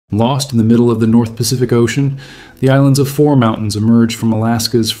Lost in the middle of the North Pacific Ocean, the islands of four mountains emerge from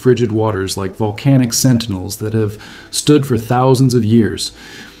Alaska's frigid waters like volcanic sentinels that have stood for thousands of years.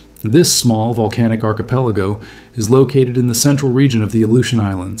 This small volcanic archipelago is located in the central region of the Aleutian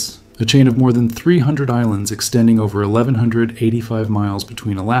Islands, a chain of more than 300 islands extending over 1,185 miles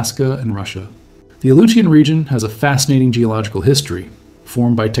between Alaska and Russia. The Aleutian region has a fascinating geological history,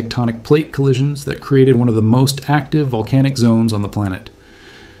 formed by tectonic plate collisions that created one of the most active volcanic zones on the planet.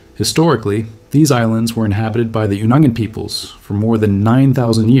 Historically, these islands were inhabited by the Unangan peoples for more than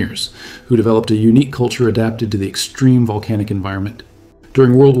 9,000 years, who developed a unique culture adapted to the extreme volcanic environment.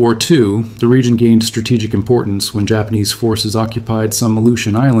 During World War II, the region gained strategic importance when Japanese forces occupied some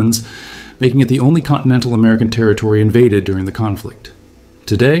Aleutian Islands, making it the only continental American territory invaded during the conflict.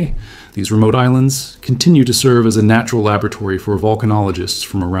 Today, these remote islands continue to serve as a natural laboratory for volcanologists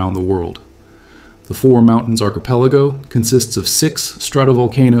from around the world. The Four Mountains archipelago consists of 6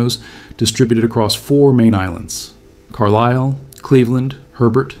 stratovolcanoes distributed across 4 main islands: Carlisle, Cleveland,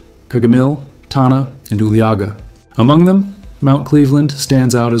 Herbert, Kagamil, Tana, and Uliaga. Among them, Mount Cleveland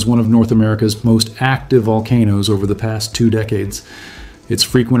stands out as one of North America's most active volcanoes over the past 2 decades. Its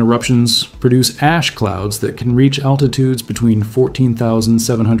frequent eruptions produce ash clouds that can reach altitudes between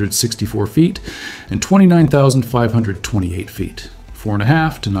 14,764 feet and 29,528 feet,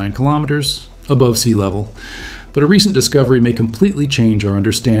 4.5 to 9 kilometers above sea level. But a recent discovery may completely change our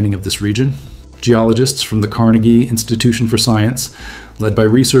understanding of this region. Geologists from the Carnegie Institution for Science, led by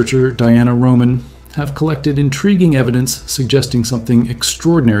researcher Diana Roman, have collected intriguing evidence suggesting something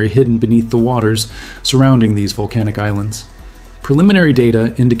extraordinary hidden beneath the waters surrounding these volcanic islands. Preliminary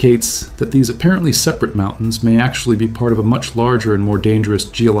data indicates that these apparently separate mountains may actually be part of a much larger and more dangerous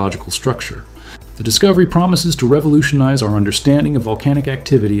geological structure. The discovery promises to revolutionize our understanding of volcanic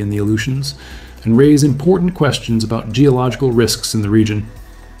activity in the Aleutians and raise important questions about geological risks in the region.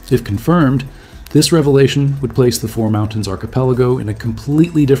 If confirmed, this revelation would place the Four Mountains archipelago in a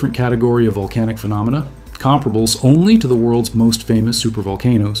completely different category of volcanic phenomena, comparables only to the world's most famous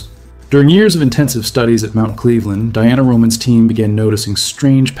supervolcanoes. During years of intensive studies at Mount Cleveland, Diana Roman's team began noticing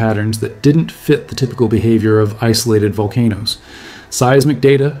strange patterns that didn't fit the typical behavior of isolated volcanoes. Seismic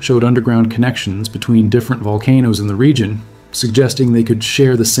data showed underground connections between different volcanoes in the region, suggesting they could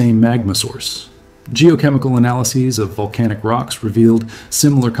share the same magma source. Geochemical analyses of volcanic rocks revealed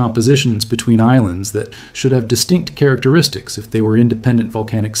similar compositions between islands that should have distinct characteristics if they were independent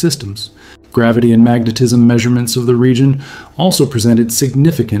volcanic systems. Gravity and magnetism measurements of the region also presented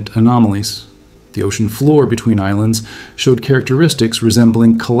significant anomalies. The ocean floor between islands showed characteristics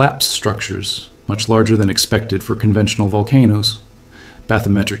resembling collapse structures, much larger than expected for conventional volcanoes.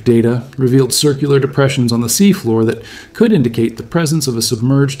 Bathymetric data revealed circular depressions on the seafloor that could indicate the presence of a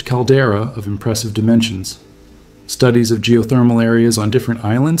submerged caldera of impressive dimensions. Studies of geothermal areas on different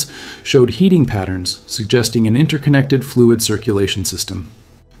islands showed heating patterns, suggesting an interconnected fluid circulation system.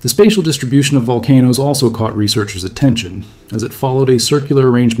 The spatial distribution of volcanoes also caught researchers' attention, as it followed a circular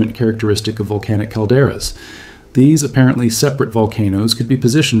arrangement characteristic of volcanic calderas. These apparently separate volcanoes could be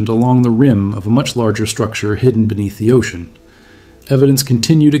positioned along the rim of a much larger structure hidden beneath the ocean. Evidence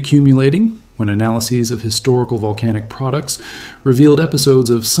continued accumulating when analyses of historical volcanic products revealed episodes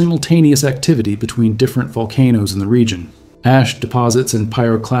of simultaneous activity between different volcanoes in the region. Ash deposits and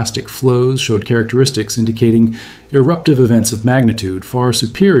pyroclastic flows showed characteristics indicating eruptive events of magnitude far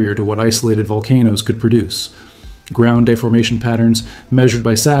superior to what isolated volcanoes could produce. Ground deformation patterns measured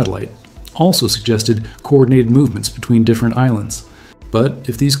by satellite also suggested coordinated movements between different islands. But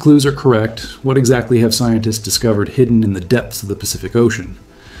if these clues are correct, what exactly have scientists discovered hidden in the depths of the Pacific Ocean?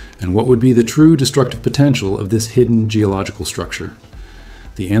 And what would be the true destructive potential of this hidden geological structure?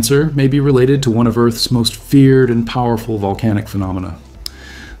 The answer may be related to one of Earth's most feared and powerful volcanic phenomena.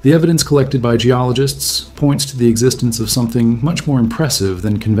 The evidence collected by geologists points to the existence of something much more impressive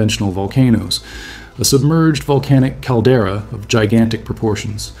than conventional volcanoes, a submerged volcanic caldera of gigantic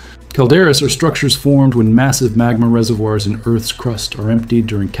proportions. Calderas are structures formed when massive magma reservoirs in Earth's crust are emptied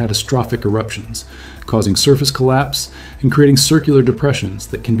during catastrophic eruptions, causing surface collapse and creating circular depressions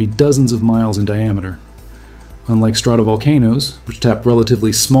that can be dozens of miles in diameter. Unlike stratovolcanoes, which tap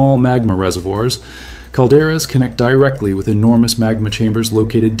relatively small magma reservoirs, calderas connect directly with enormous magma chambers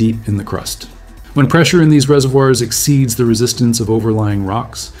located deep in the crust. When pressure in these reservoirs exceeds the resistance of overlying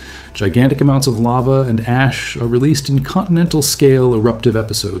rocks, gigantic amounts of lava and ash are released in continental-scale eruptive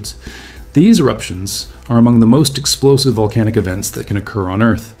episodes. These eruptions are among the most explosive volcanic events that can occur on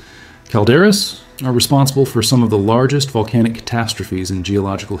Earth. Calderas are responsible for some of the largest volcanic catastrophes in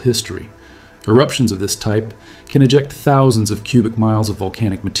geological history. Eruptions of this type can eject thousands of cubic miles of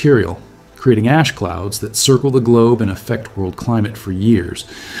volcanic material, creating ash clouds that circle the globe and affect world climate for years.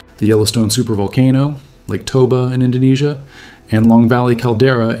 The Yellowstone Supervolcano, Lake Toba in Indonesia, and Long Valley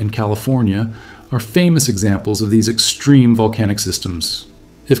Caldera in California are famous examples of these extreme volcanic systems.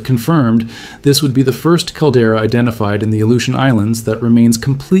 If confirmed, this would be the first caldera identified in the Aleutian Islands that remains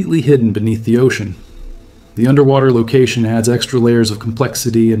completely hidden beneath the ocean. The underwater location adds extra layers of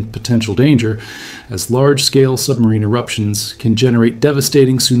complexity and potential danger, as large-scale submarine eruptions can generate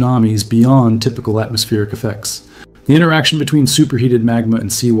devastating tsunamis beyond typical atmospheric effects. The interaction between superheated magma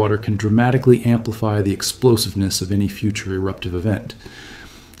and seawater can dramatically amplify the explosiveness of any future eruptive event.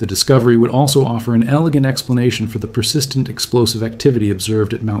 The discovery would also offer an elegant explanation for the persistent explosive activity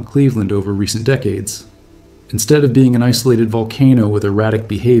observed at Mount Cleveland over recent decades. Instead of being an isolated volcano with erratic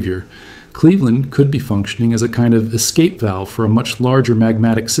behavior, Cleveland could be functioning as a kind of escape valve for a much larger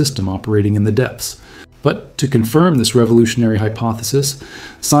magmatic system operating in the depths. But to confirm this revolutionary hypothesis,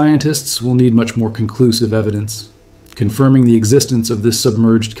 scientists will need much more conclusive evidence. Confirming the existence of this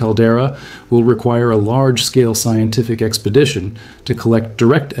submerged caldera will require a large-scale scientific expedition to collect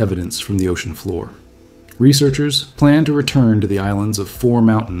direct evidence from the ocean floor. Researchers plan to return to the islands of 4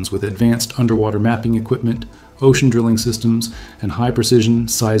 mountains with advanced underwater mapping equipment, ocean drilling systems, and high-precision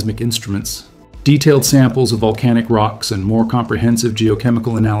seismic instruments. Detailed samples of volcanic rocks and more comprehensive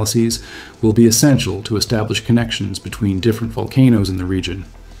geochemical analyses will be essential to establish connections between different volcanoes in the region.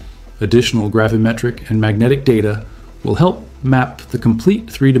 Additional gravimetric and magnetic data will help map the complete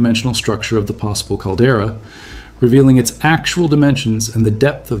three-dimensional structure of the possible caldera, revealing its actual dimensions and the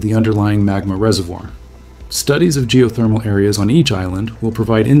depth of the underlying magma reservoir. Studies of geothermal areas on each island will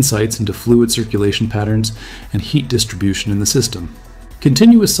provide insights into fluid circulation patterns and heat distribution in the system.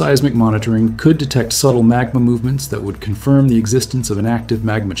 Continuous seismic monitoring could detect subtle magma movements that would confirm the existence of an active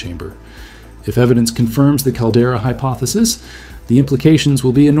magma chamber. If evidence confirms the caldera hypothesis, the implications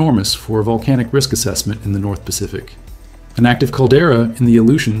will be enormous for volcanic risk assessment in the North Pacific. An active caldera in the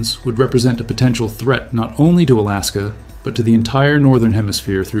Aleutians would represent a potential threat not only to Alaska, but to the entire northern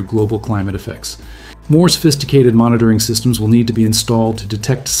hemisphere through global climate effects. More sophisticated monitoring systems will need to be installed to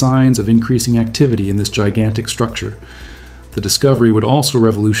detect signs of increasing activity in this gigantic structure. The discovery would also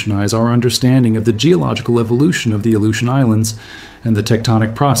revolutionize our understanding of the geological evolution of the Aleutian Islands and the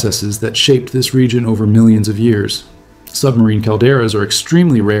tectonic processes that shaped this region over millions of years. Submarine calderas are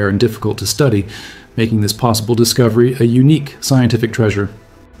extremely rare and difficult to study, making this possible discovery a unique scientific treasure.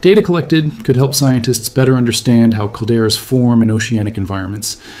 Data collected could help scientists better understand how calderas form in oceanic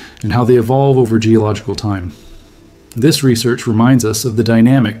environments and how they evolve over geological time. This research reminds us of the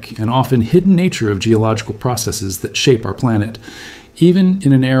dynamic and often hidden nature of geological processes that shape our planet. Even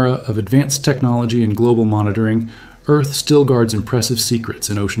in an era of advanced technology and global monitoring, Earth still guards impressive secrets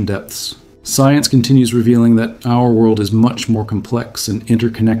in ocean depths. Science continues revealing that our world is much more complex and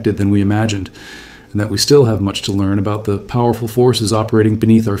interconnected than we imagined, and that we still have much to learn about the powerful forces operating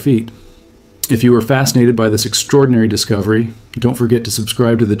beneath our feet. If you are fascinated by this extraordinary discovery, don't forget to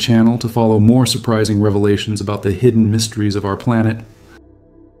subscribe to the channel to follow more surprising revelations about the hidden mysteries of our planet.